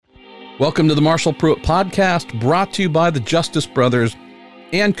Welcome to the Marshall Pruitt Podcast, brought to you by the Justice Brothers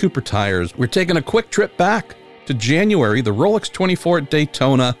and Cooper Tires. We're taking a quick trip back to January, the Rolex 24 at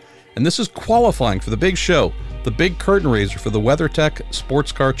Daytona, and this is qualifying for the big show, the big curtain raiser for the WeatherTech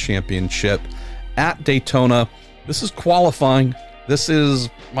Sports Car Championship at Daytona. This is qualifying. This is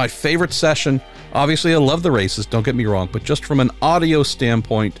my favorite session. Obviously, I love the races, don't get me wrong, but just from an audio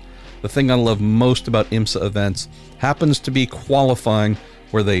standpoint, the thing I love most about IMSA events happens to be qualifying,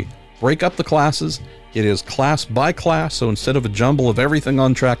 where they break up the classes. It is class by class, so instead of a jumble of everything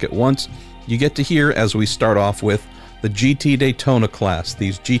on track at once, you get to hear, as we start off with, the GT Daytona class,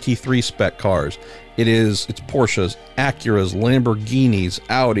 these GT3 spec cars. It's Porsches, Acuras, Lamborghinis,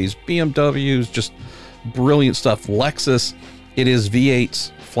 Audis, BMWs, just brilliant stuff. Lexus. It is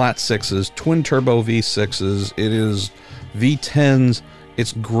V8s, flat sixes, twin turbo V6s. It is V10s.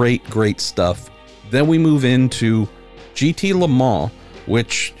 It's great, great stuff. Then we move into GT Le Mans,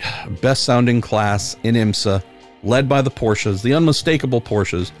 which best sounding class in IMSA, led by the Porsches, the unmistakable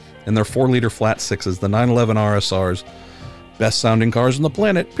Porsches, and their 4-liter flat sixes, the 911 RSRs. Best sounding cars on the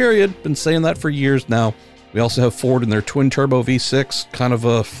planet, period. Been saying that for years now. We also have Ford in their twin turbo V6, kind of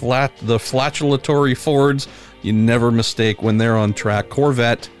the flatulatory Fords. You never mistake when they're on track.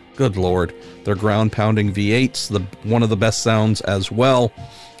 Corvette, good Lord, their ground pounding V8s, one of the best sounds as well.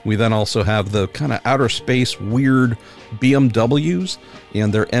 We then also have the kind of outer space weird BMWs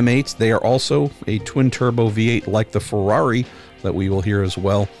and their M8s. They are also a twin turbo V8 like the Ferrari that we will hear as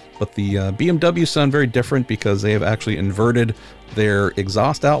well. But the BMWs sound very different because they have actually inverted their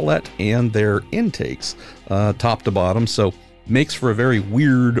exhaust outlet and their intakes top to bottom. So makes for a very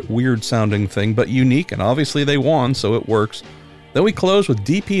weird sounding thing, but unique. And obviously they won, so it works. Then we close with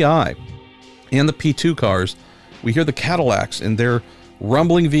DPI and the P2 cars. We hear the Cadillacs and their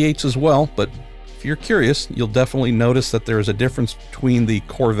rumbling V8s as well, but if you're curious, you'll definitely notice that there is a difference between the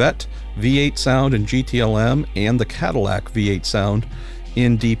Corvette V8 sound in GTLM and the Cadillac V8 sound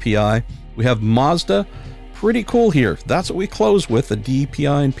in DPI. We have Mazda, pretty cool here. That's what we close with, the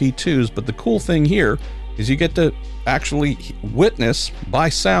DPI and P2s, but the cool thing here is you get to actually witness, by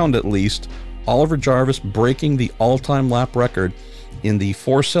sound at least, Oliver Jarvis breaking the all-time lap record in the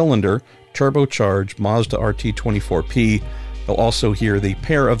 4-cylinder turbocharged Mazda RT24P. You'll also hear the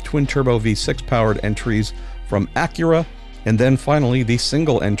pair of twin-turbo V6 powered entries from Acura, and then finally the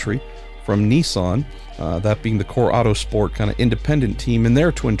single entry from Nissan, that being the Core Autosport kind of independent team in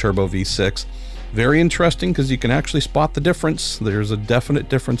their twin-turbo V6. Very interesting because you can actually spot the difference. There's a definite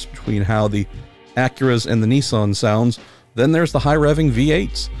difference between how the Acuras and the Nissan sounds. Then there's the high-revving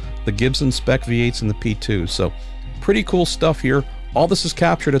V8s, the Gibson spec V8s and the P2. So pretty cool stuff here. All this is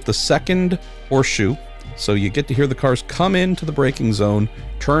captured at the second horseshoe. So you get to hear the cars come into the braking zone,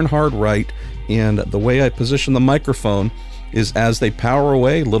 turn hard right, and the way I position the microphone is as they power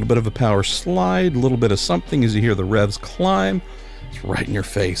away, a little bit of a power slide, a little bit of something as you hear the revs climb. It's right in your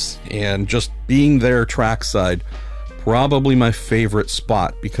face. And just being there trackside, probably my favorite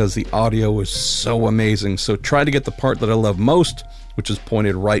spot because the audio is so amazing. So try to get the part that I love most, which is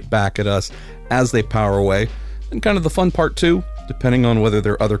pointed right back at us as they power away. And kind of the fun part too, depending on whether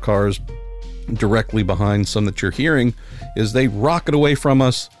there are other cars directly behind some that you're hearing, is they rocket away from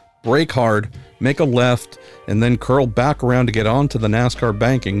us, brake hard, make a left, and then curl back around to get onto the NASCAR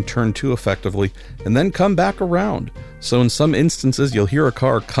banking, turn 2 effectively, and then come back around. So in some instances, you'll hear a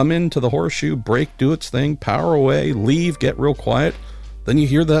car come into the horseshoe, brake, do its thing, power away, leave, get real quiet. Then you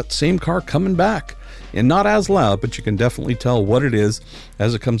hear that same car coming back. And not as loud, but you can definitely tell what it is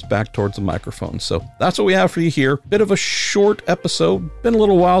as it comes back towards the microphone. So that's what we have for you here. Bit of a short episode. Been a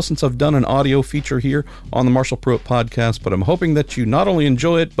little while since I've done an audio feature here on the Marshall Pruitt Podcast, but I'm hoping that you not only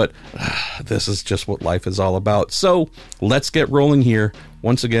enjoy it, but this is just what life is all about. So let's get rolling here.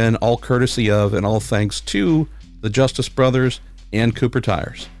 Once again, all courtesy of and all thanks to the Justice Brothers and Cooper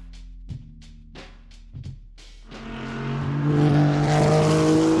Tires.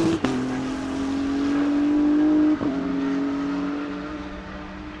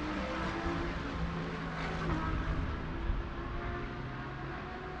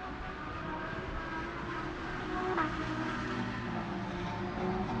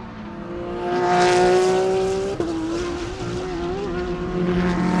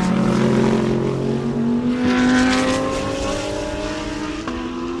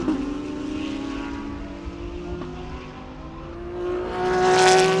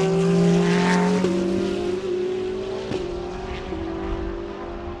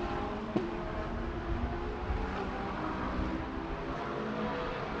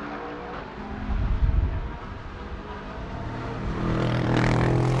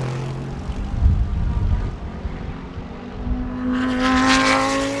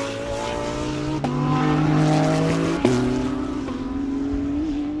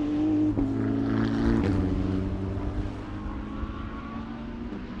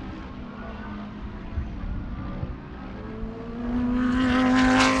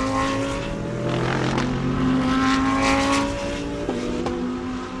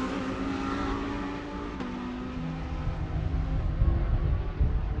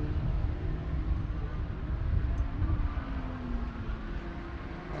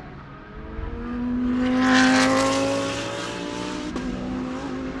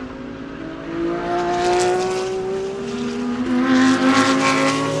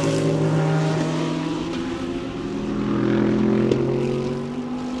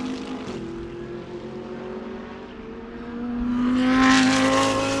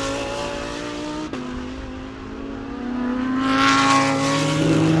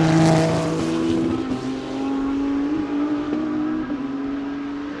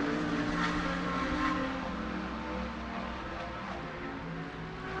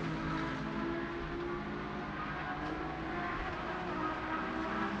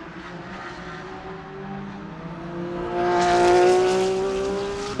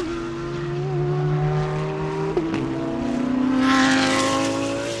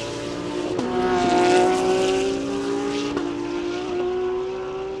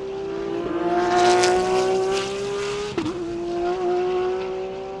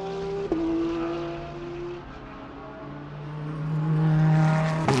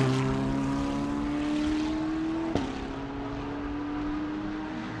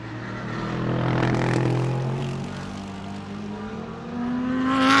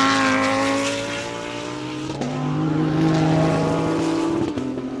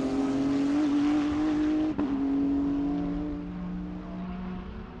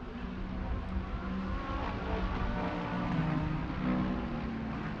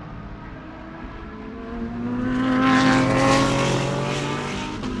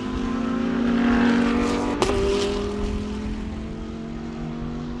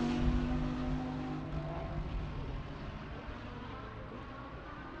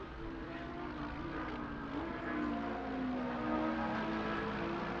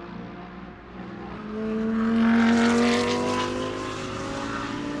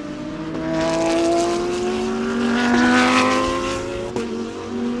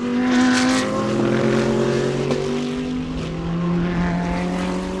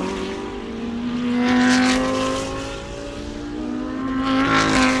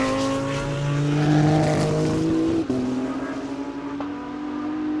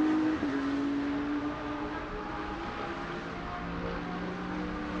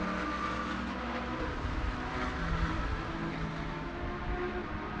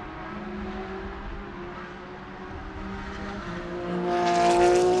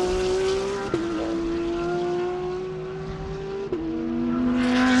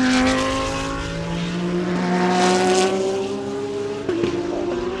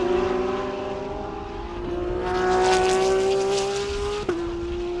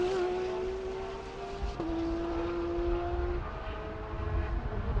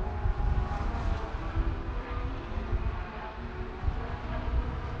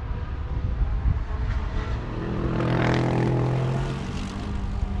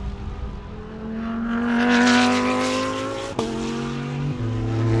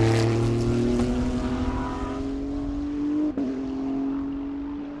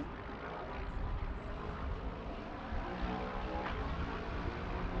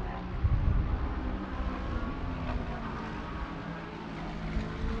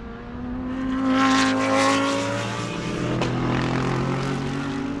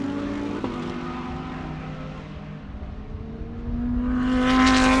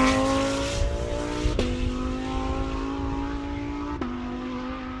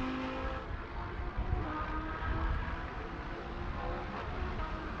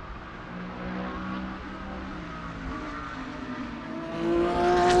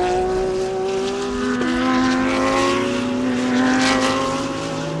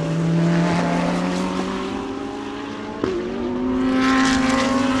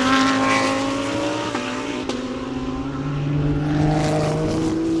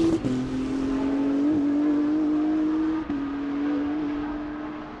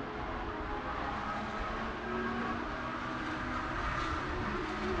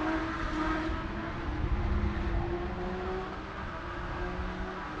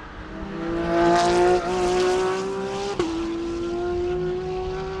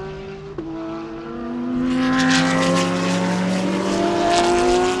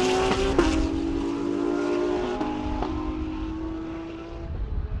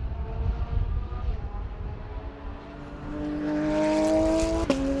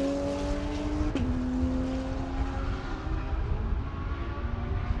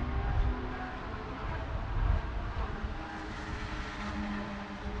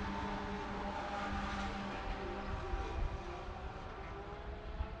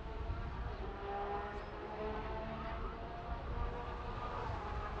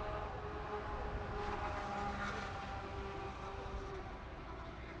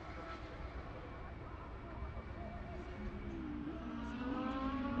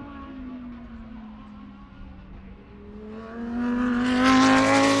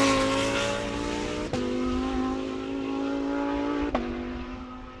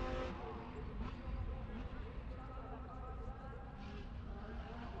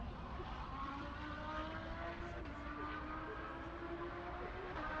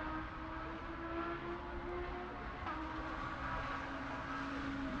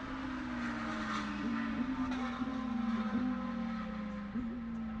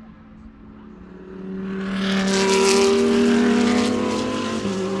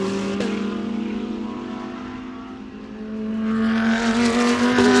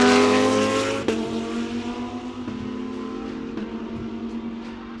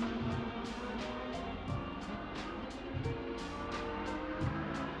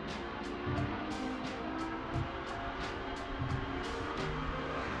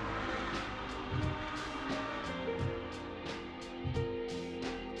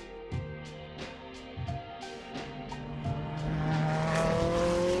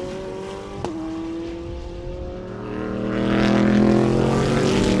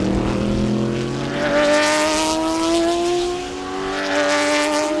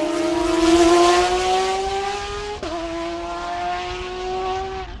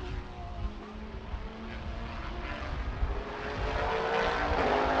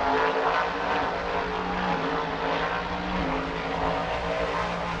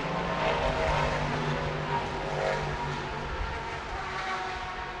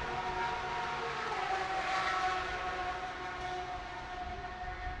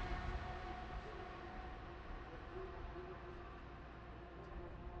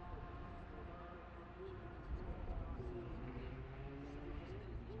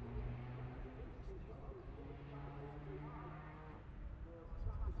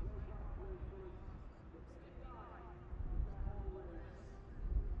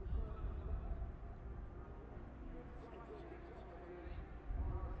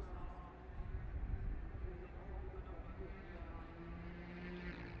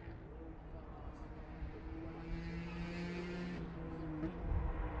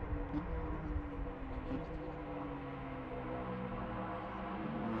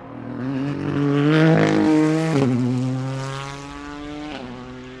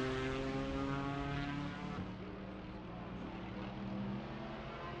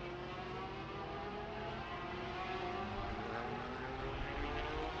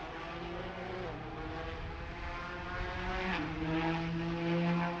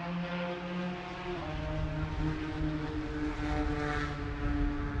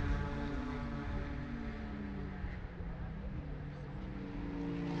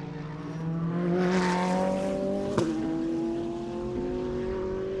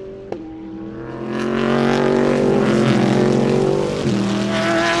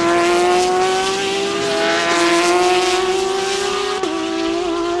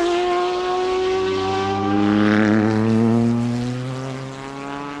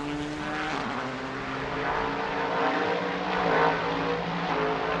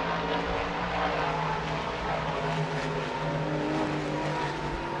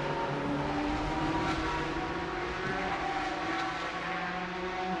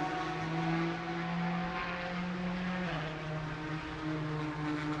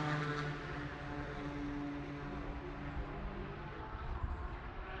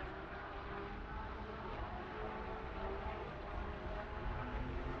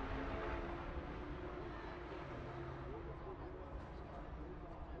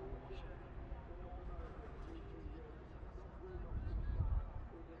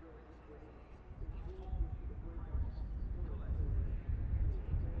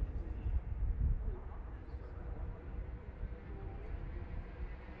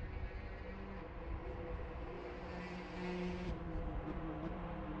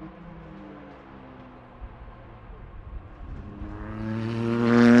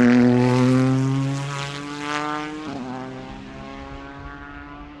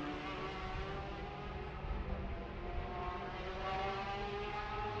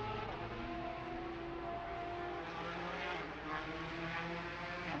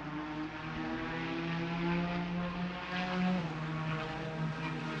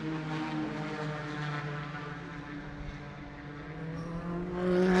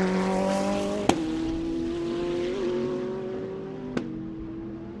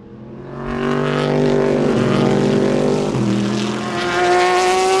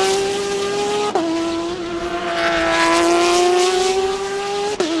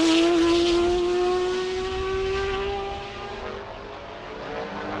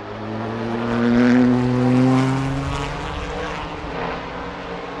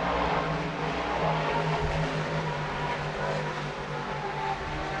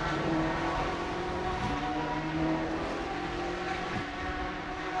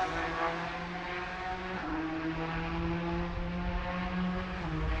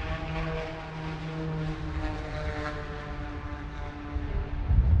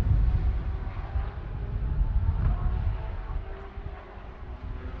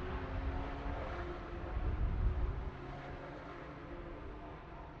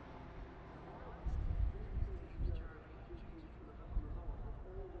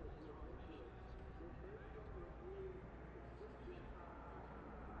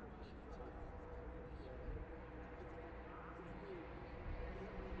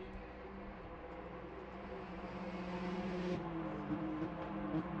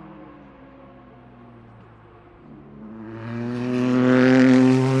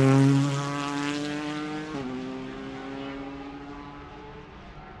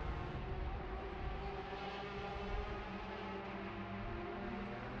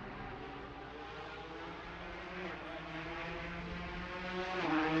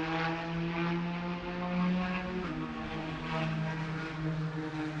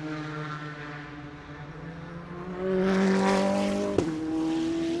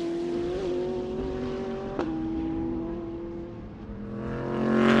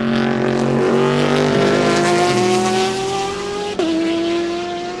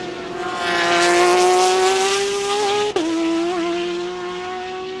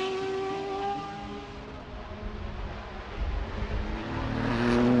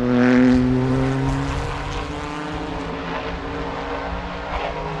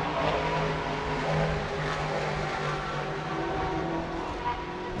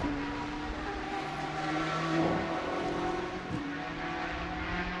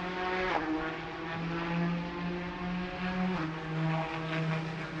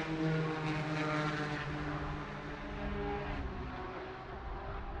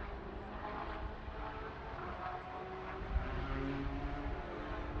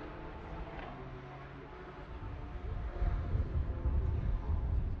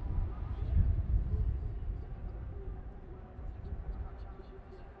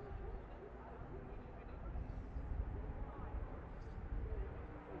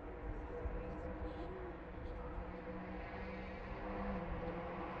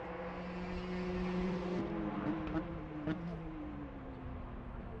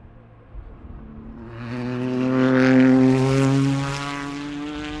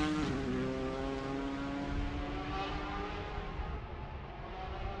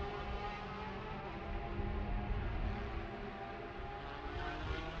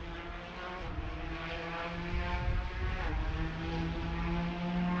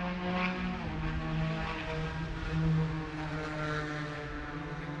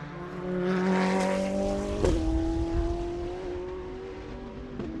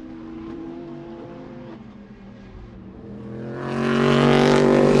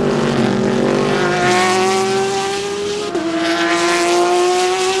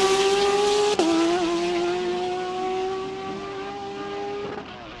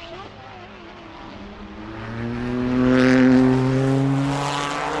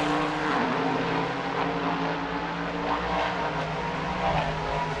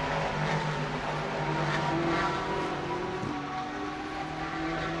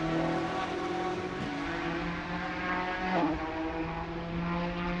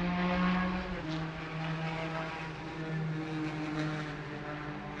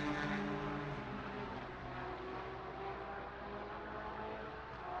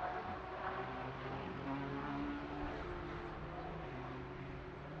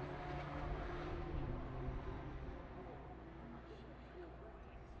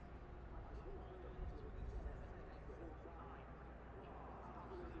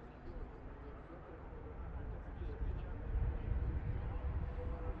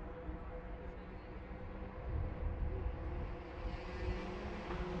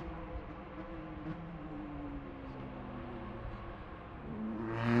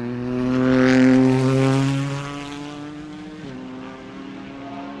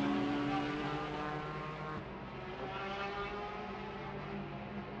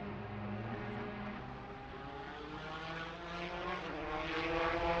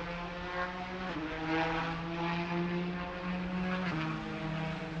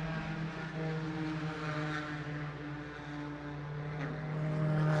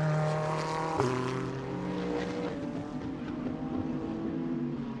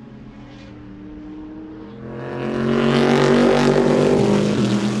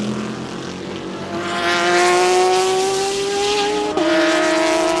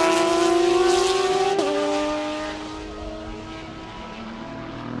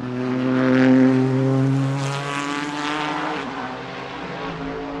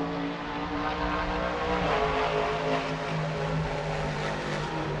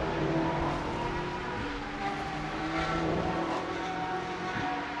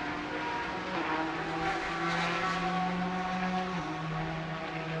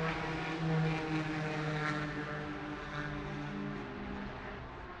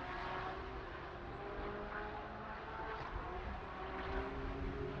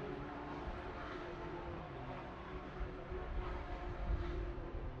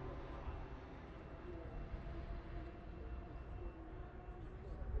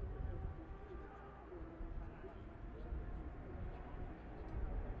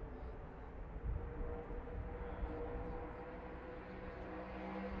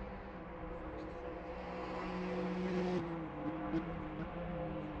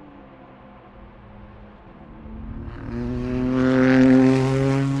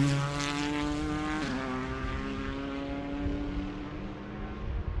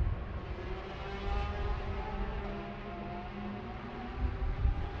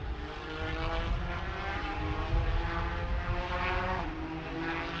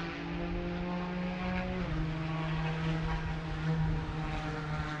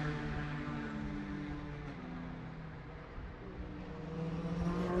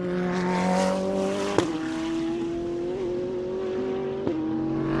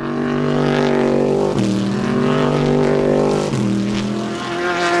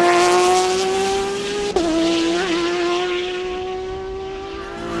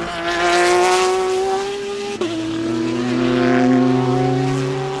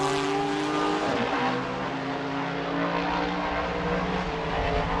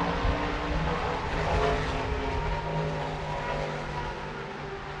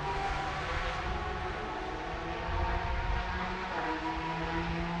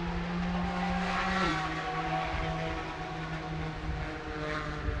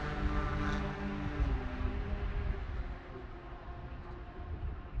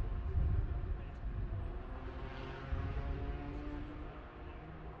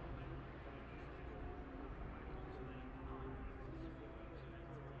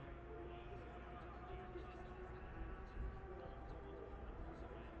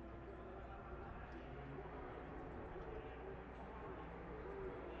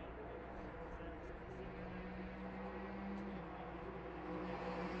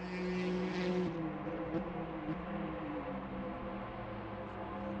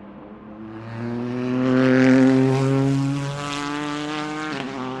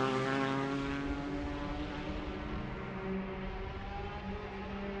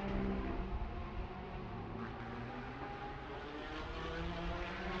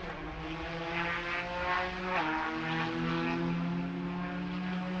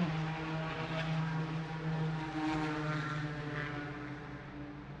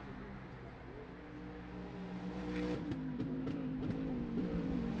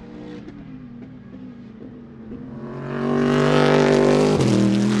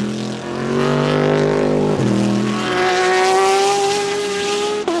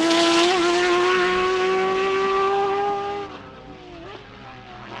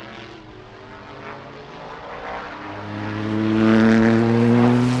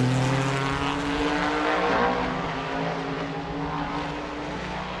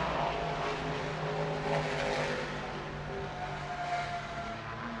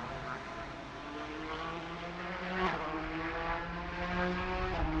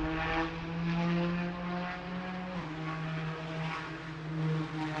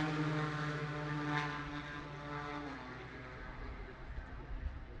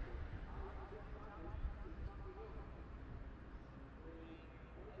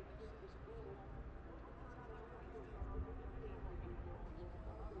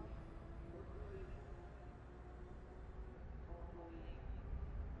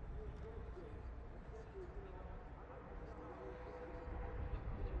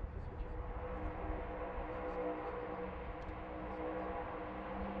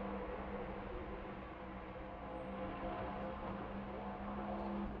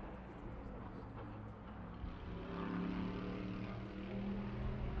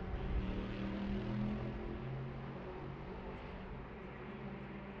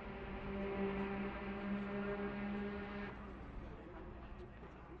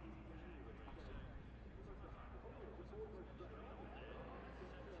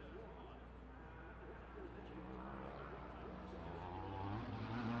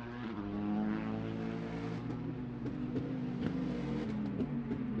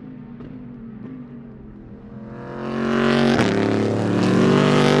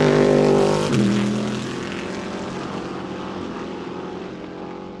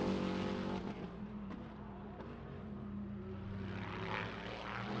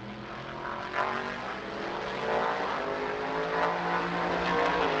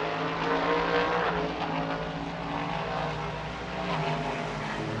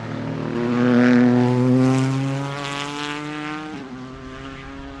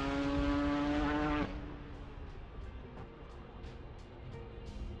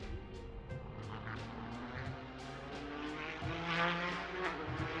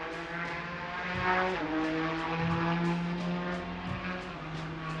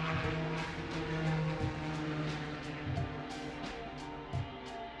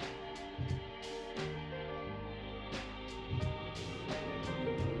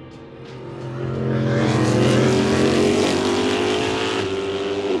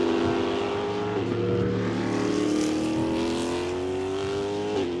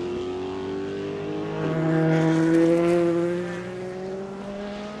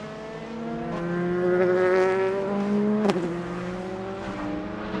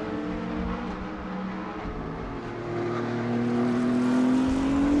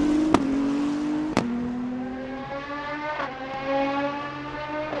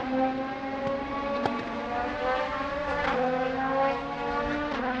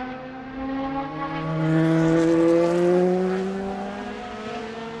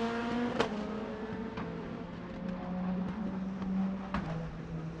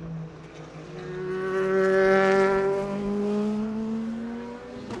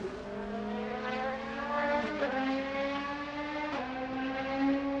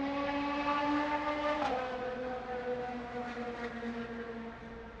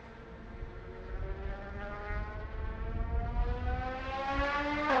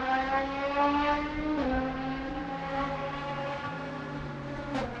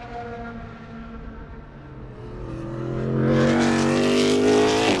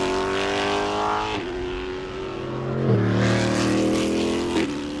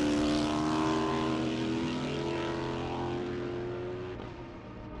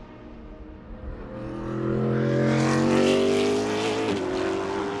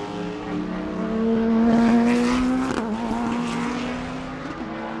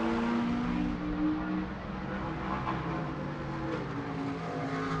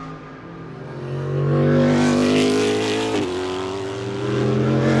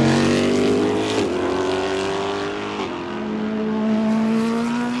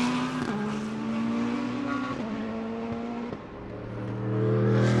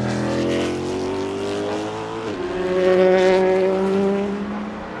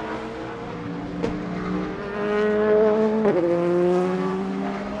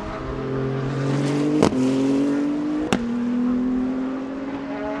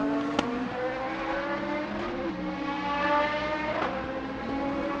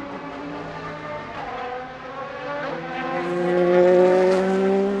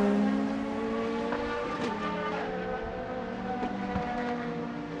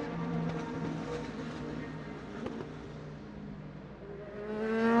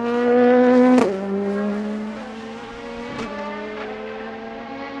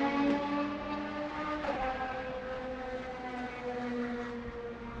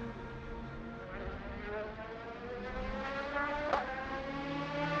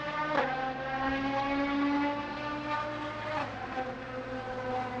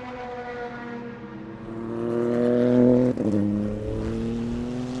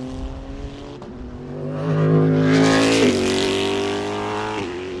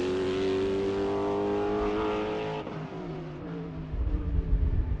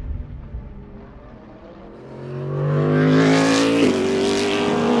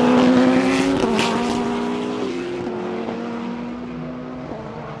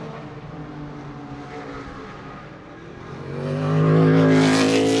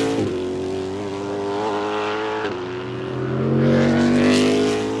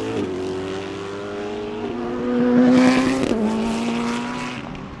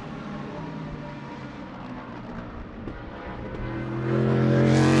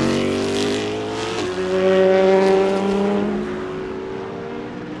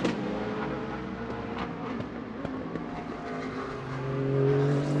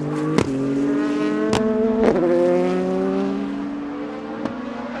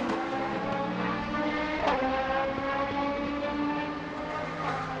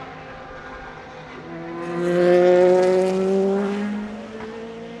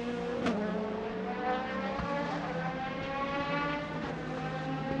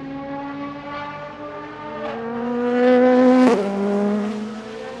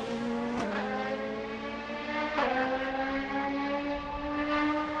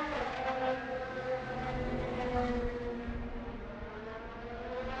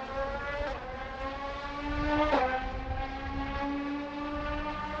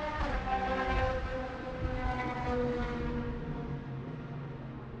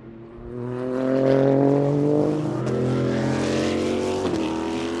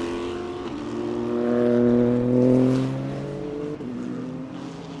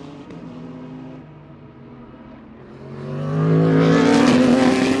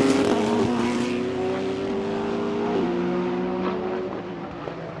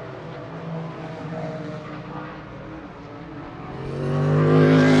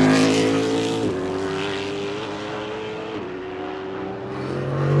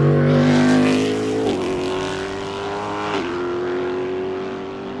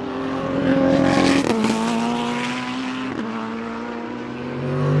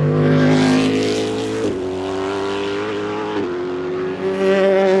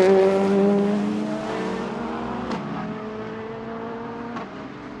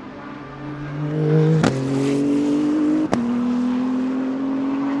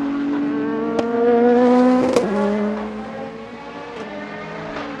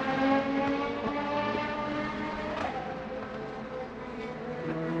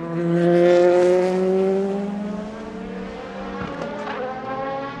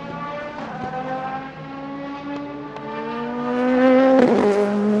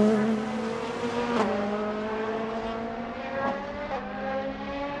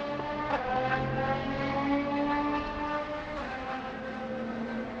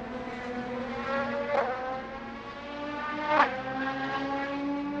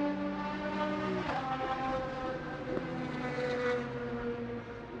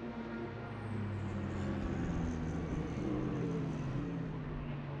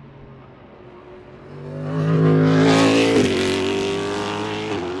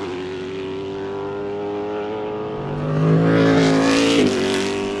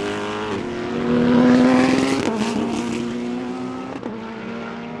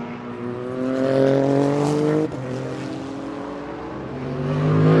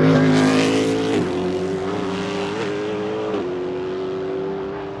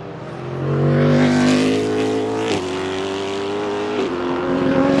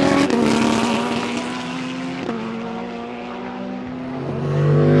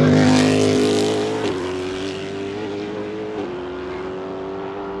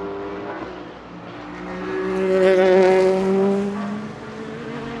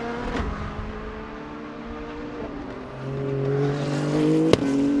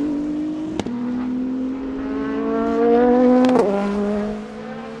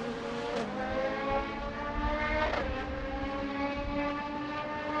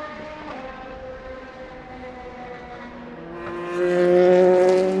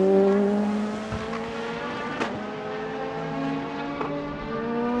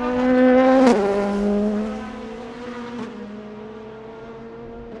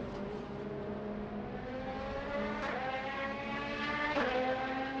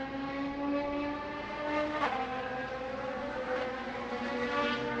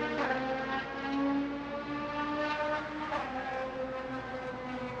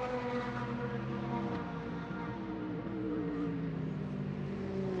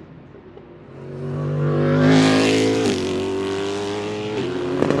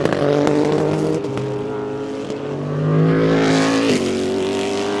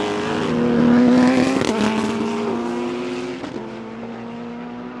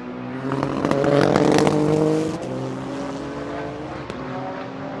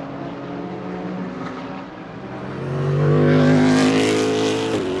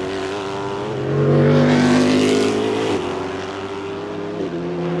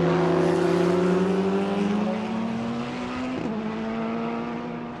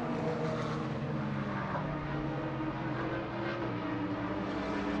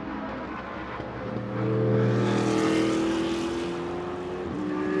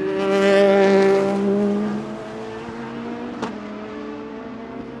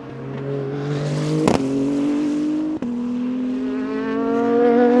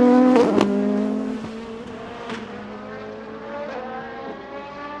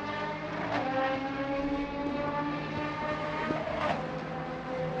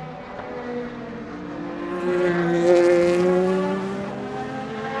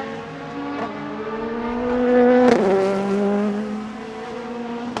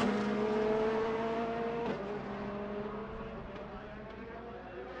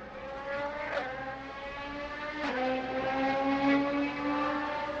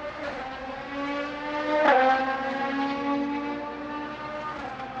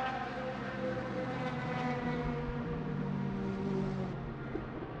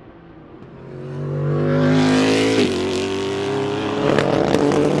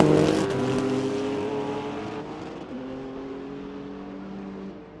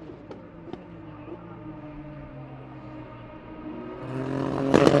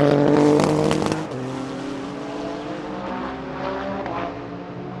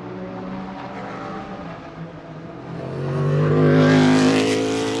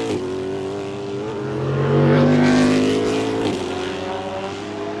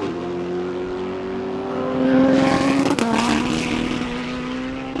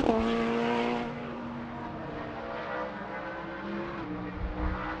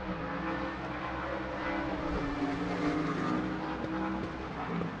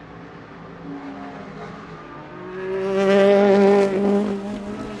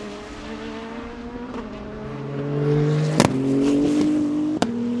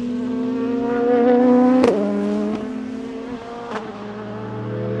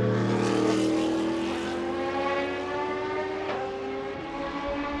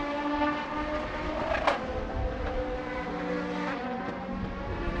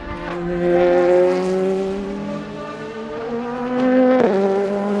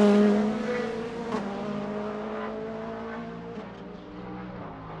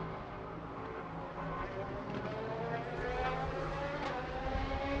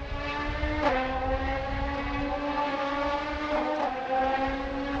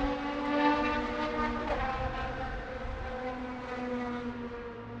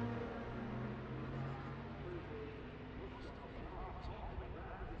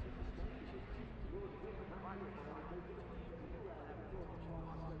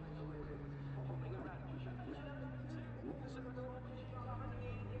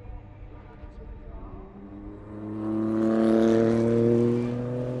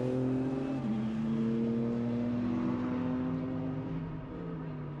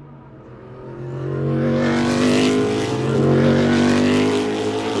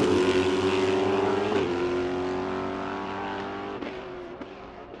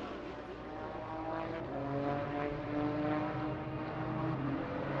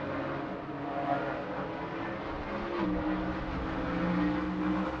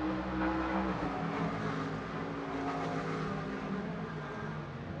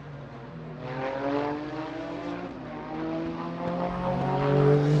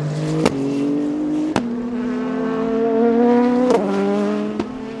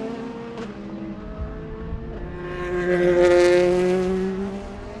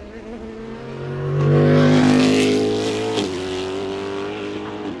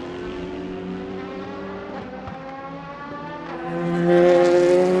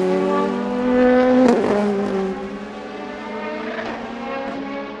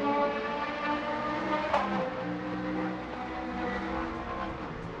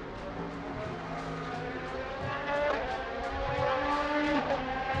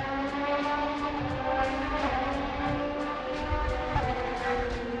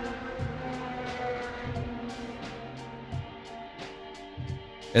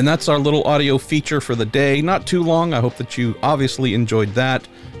 And that's our little audio feature for the day. Not too long. I hope that you obviously enjoyed that.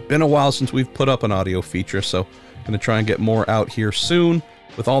 Been a while since we've put up an audio feature, so going to try and get more out here soon.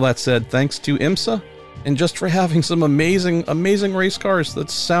 With all that said, thanks to IMSA and just for having some amazing race cars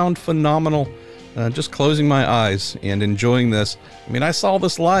that sound phenomenal. Just closing my eyes and enjoying this. I mean, I saw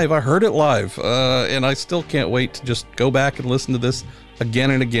this live. I heard it live, and I still can't wait to just go back and listen to this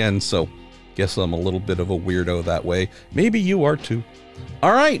again and again, so guess I'm a little bit of a weirdo that way. Maybe you are too.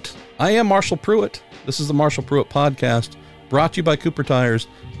 All right, I am Marshall Pruitt. This is the Marshall Pruitt Podcast, brought to you by Cooper Tires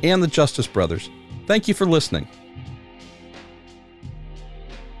and the Justice Brothers. Thank you for listening.